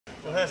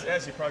Well,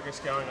 how's your progress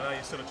going? I know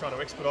you're sort of trying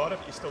to expedite it,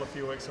 but you're still a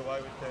few weeks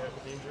away with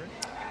the injury.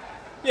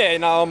 Yeah,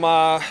 no,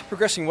 I'm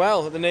progressing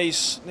well. The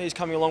knee's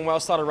coming along well.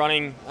 Started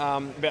running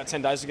about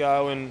 10 days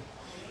ago and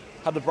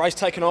had the brace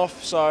taken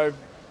off. So,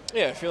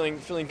 yeah, feeling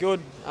good.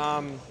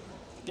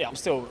 Yeah, I'm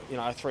still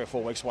 3 or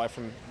 4 weeks away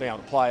from being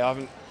able to play.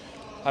 I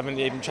haven't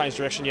even changed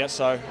direction yet.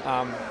 So,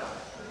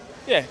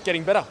 yeah,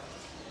 getting better.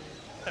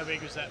 How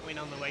big was that win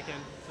on the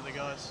weekend for the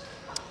guys?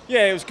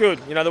 Yeah, it was good.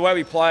 The way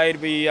we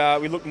played, we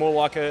looked more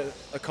like a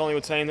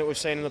Collingwood team that we've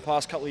seen in the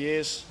past couple of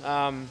years.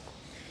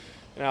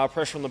 Our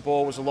pressure on the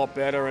ball was a lot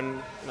better, and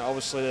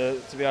obviously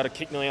to be able to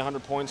kick nearly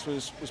 100 points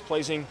was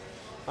pleasing.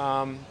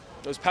 There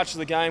was patches of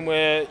the game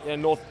where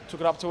North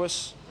took it up to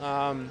us.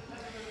 And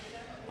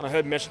I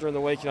heard mentioned during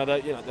the week,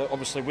 they're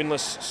obviously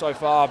winless so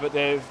far, but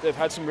they've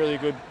had some really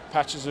good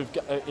patches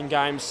in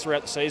games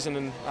throughout the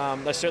season,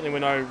 and they certainly were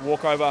no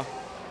walkover,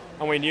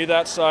 and we knew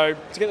that. So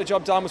to get the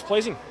job done was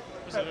pleasing.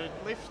 Was it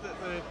a lift that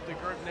the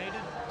group needed,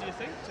 do you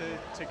think,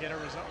 to get a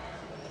result?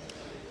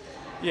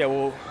 Yeah,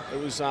 well, it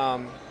was.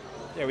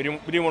 We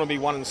didn't want to be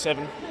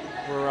 1-7.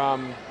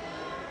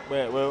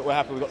 We're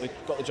happy we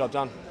got the job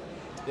done.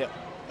 Yeah.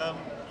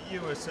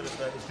 You were sort of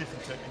there was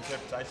different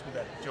interpretation with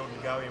that Jordan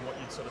Goey and what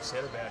you'd sort of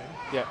said about him.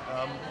 Yeah.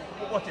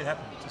 What did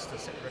happen? Just to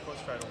set the record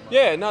straight on.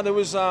 Yeah. No, there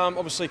was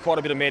obviously quite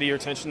a bit of media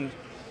attention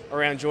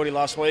around Geordie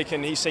last week,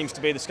 and he seems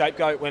to be the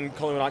scapegoat when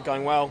Collingwood aren't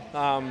going well.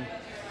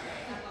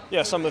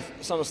 Yeah, some of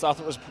the stuff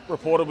that was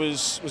reported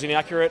was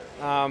inaccurate.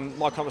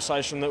 My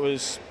conversation that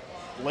was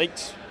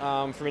leaked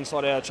from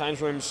inside our change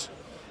rooms.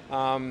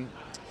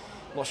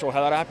 Not sure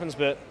how that happens,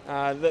 but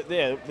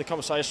the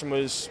conversation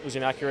was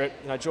inaccurate.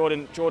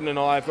 Jordan and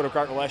I have got a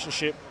great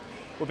relationship.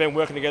 We've been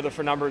working together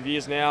for a number of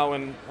years now,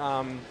 and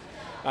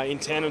in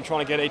tandem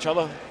trying to get each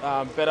other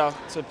better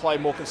to play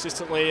more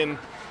consistently, and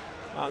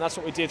that's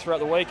what we did throughout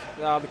the week.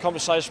 The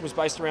conversation was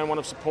based around one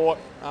of support,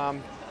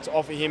 to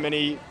offer him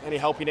any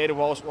help he needed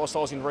whilst I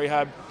was in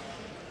rehab,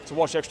 to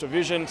watch extra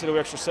vision, to do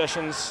extra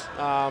sessions,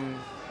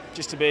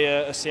 just to be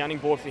a sounding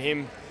board for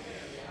him.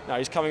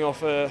 He's coming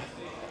off a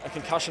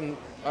concussion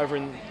over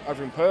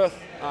in Perth,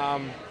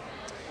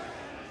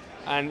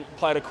 and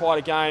played quite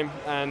a game,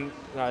 and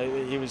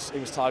he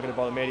was targeted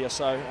by the media.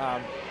 So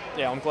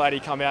I'm glad he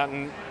come out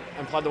and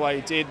played the way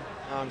he did.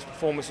 His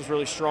performance was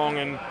really strong,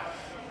 and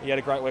he had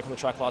a great week on the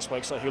track last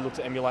week. So he'll look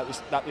to emulate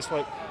this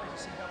week.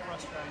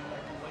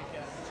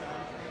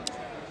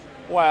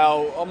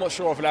 Well, I'm not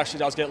sure if it actually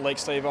does get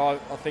leaked, Steve. I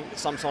think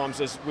sometimes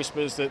there's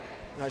whispers that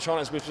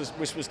China's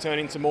whispers turn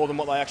into more than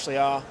what they actually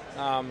are.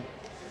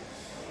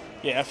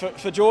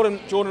 For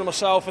Jordan and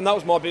myself, and that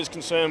was my biggest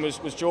concern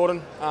was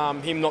Jordan.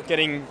 Him not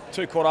getting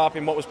too caught up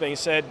in what was being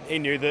said. He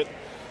knew that.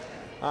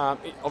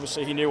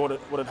 Obviously, he knew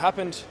what had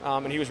happened,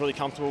 and he was really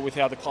comfortable with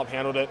how the club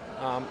handled it.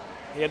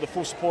 He had the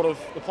full support of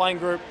the playing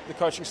group, the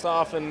coaching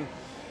staff, and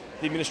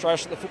the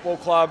administration at the football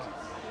club.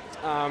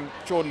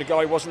 Jordan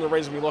Ngoe wasn't the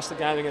reason we lost the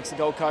game against the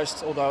Gold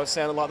Coast, although it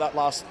sounded like that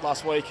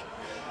last week.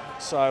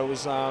 So it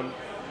was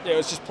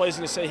just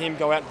pleasing to see him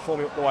go out and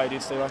perform the way he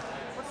did, Steve.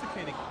 What's the key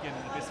to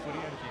getting the best footy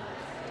out of him?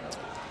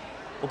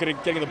 Well,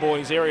 getting the ball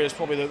in his area is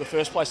probably the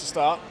first place to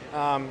start.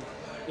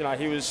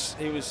 He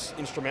was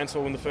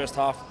instrumental in the first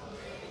half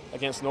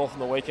against North on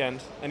the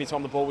weekend.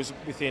 Anytime the ball was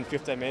within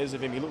 15 metres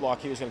of him, he looked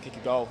like he was going to kick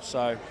a goal.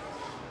 So,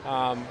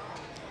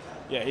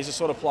 he's the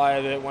sort of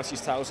player that once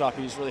his tail's up,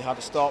 he's really hard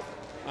to stop.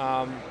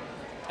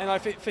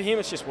 For him,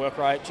 it's just work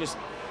rate, just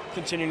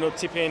continuing to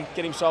tip in,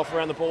 get himself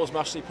around the ball as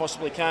much as he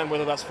possibly can,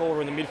 whether that's forward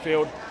or in the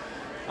midfield.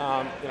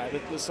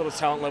 The sort of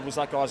talent levels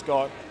that guy's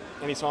got,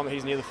 anytime that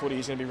he's near the footy,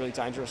 he's going to be really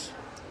dangerous.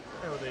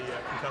 How are the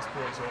concussed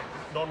boys or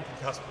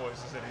non-concussed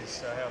boys, as it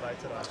is, how are they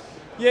today?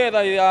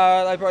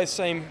 Yeah, they both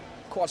seem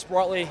quite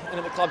sprightly in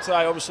at the club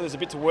today. Obviously, there's a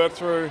bit to work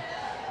through.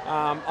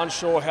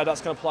 Unsure how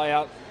that's going to play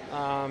out.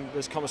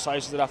 There's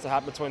conversations that have to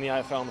happen between the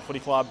AFL and the footy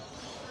club,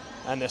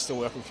 and they're still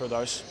working through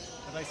those.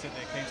 Have they said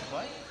they're keen to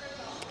play?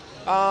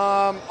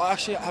 I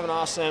actually haven't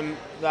asked them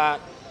that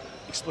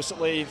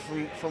explicitly.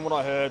 From what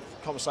I heard,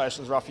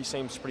 conversations, Ruffy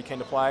seems pretty keen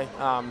to play.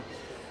 I'm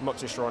not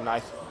too sure on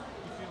Nath.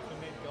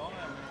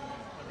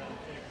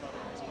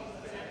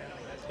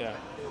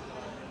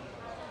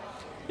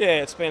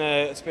 Yeah, it's been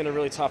a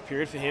really tough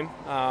period for him.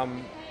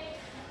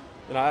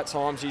 At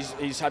times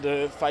he's had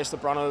to face the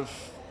brunt of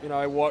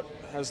what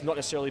has not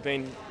necessarily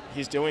been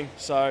his doing.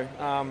 So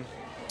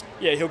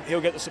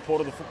he'll get the support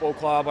of the football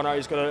club. I know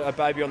he's got a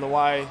baby on the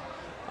way,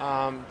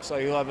 so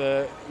he'll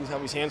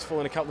have his hands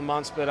full in a couple of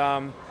months. But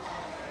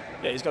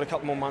he's got a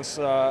couple more months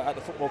at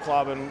the football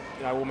club, and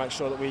we'll make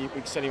sure that we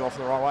set him off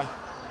in the right way.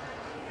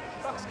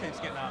 Bucks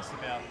keeps getting asked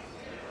about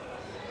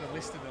the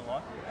list of the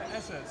like.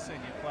 As a senior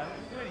player,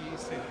 where do you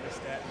see the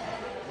list at?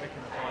 Where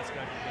can the guys go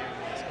from here in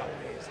the next couple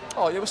of years?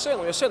 Oh yeah,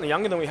 we're certainly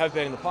younger than we have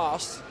been in the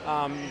past.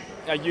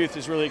 Our youth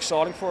is really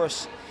exciting for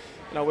us.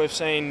 We've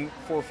seen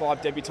 4 or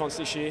 5 debutants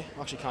this year.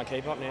 I actually can't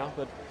keep up now,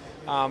 but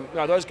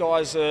those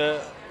guys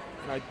are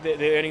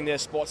they're earning their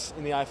spots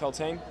in the AFL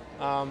team.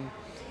 Our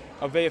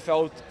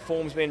VFL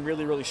form's been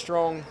really, really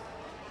strong,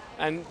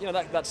 and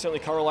that certainly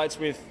correlates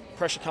with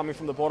pressure coming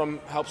from the bottom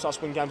helps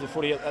us win games of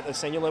footy at the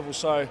senior level.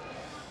 So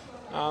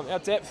our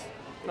depth,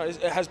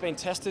 it has been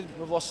tested.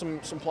 We've lost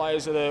some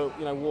players that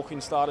are walk-in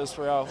starters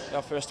for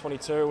our first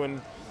 22,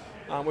 and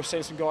we've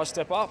seen some guys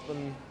step up.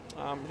 And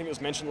I think it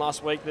was mentioned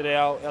last week that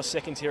our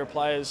second tier of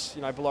players,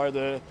 below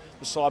the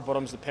side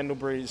bottoms, the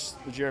Pendleburys,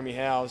 the Jeremy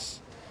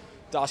Howes,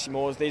 Darcy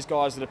Moores, these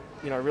guys that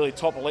are really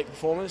top elite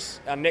performers.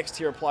 Our next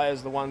tier of players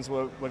are the ones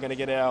we're going to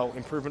get our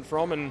improvement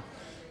from, and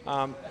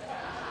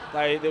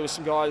there were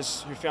some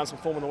guys who found some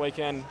form on the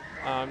weekend.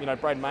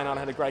 Braden Maynard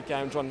had a great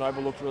game. John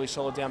Noble looked really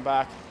solid down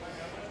back.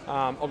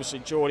 Obviously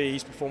Geordie,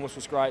 his performance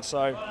was great.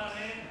 So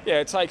yeah,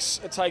 it takes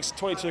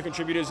 22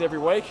 contributors every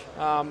week,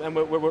 and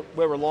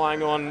we're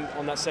relying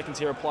on that second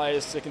tier of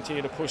players to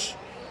continue to push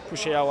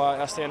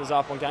our standards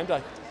up on game day.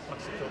 I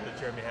actually thought that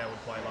Jeremy Howe would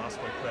play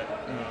last week, but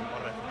I don't know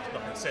if it's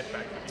not a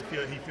setback.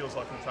 But he feels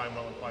like he'll train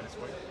well and play this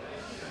week.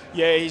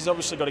 Yeah, he's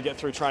obviously got to get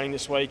through training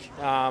this week.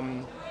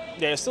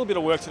 There's still a bit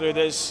of work to do.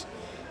 There's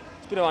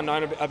a bit of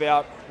unknown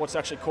about what's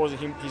actually causing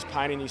him his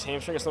pain in his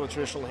hamstring. It's not a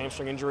traditional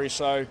hamstring injury,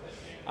 so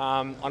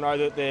I know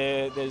that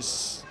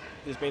there's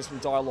been some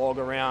dialogue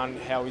around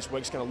how his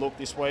week's going to look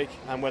this week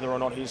and whether or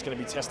not he's going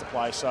to be tested to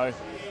play. So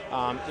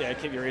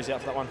keep your ears out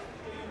for that one.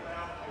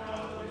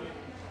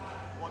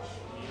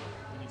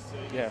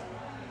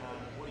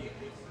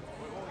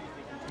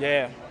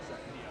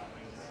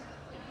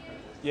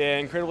 Yeah,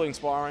 incredibly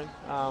inspiring.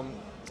 I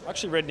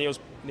actually read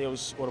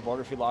Neil's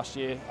autobiography last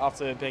year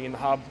after being in the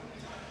hub,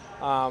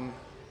 and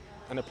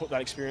to put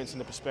that experience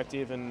into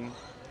perspective. And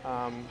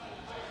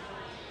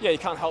you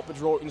can't help but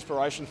draw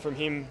inspiration from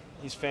him,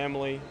 his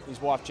family,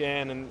 his wife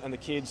Jan, and the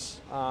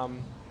kids.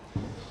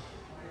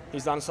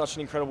 He's done such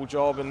an incredible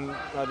job, and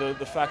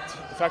the fact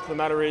of the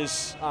matter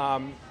is,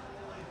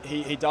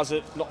 he does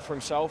it not for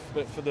himself,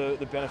 but for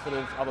the benefit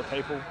of other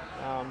people.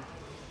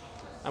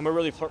 And we're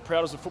really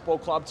proud as a football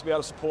club to be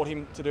able to support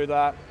him to do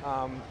that.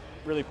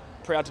 Really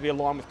proud to be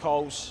aligned with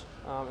Coles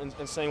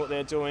and seeing what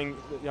they're doing.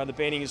 The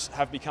beanies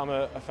have become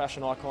a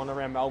fashion icon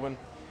around Melbourne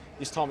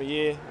this time of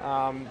year.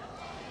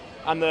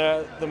 And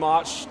the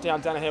march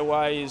down Danaher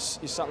Way is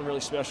something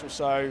really special.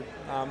 So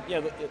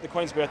the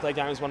Queen's Birthday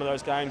game is one of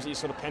those games that you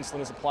sort of pencil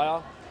in as a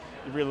player.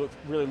 You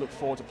really look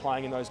forward to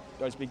playing in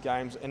those big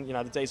games, and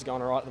the D's are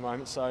going all right at the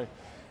moment. So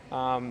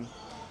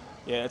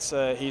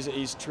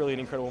he's truly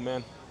an incredible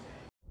man.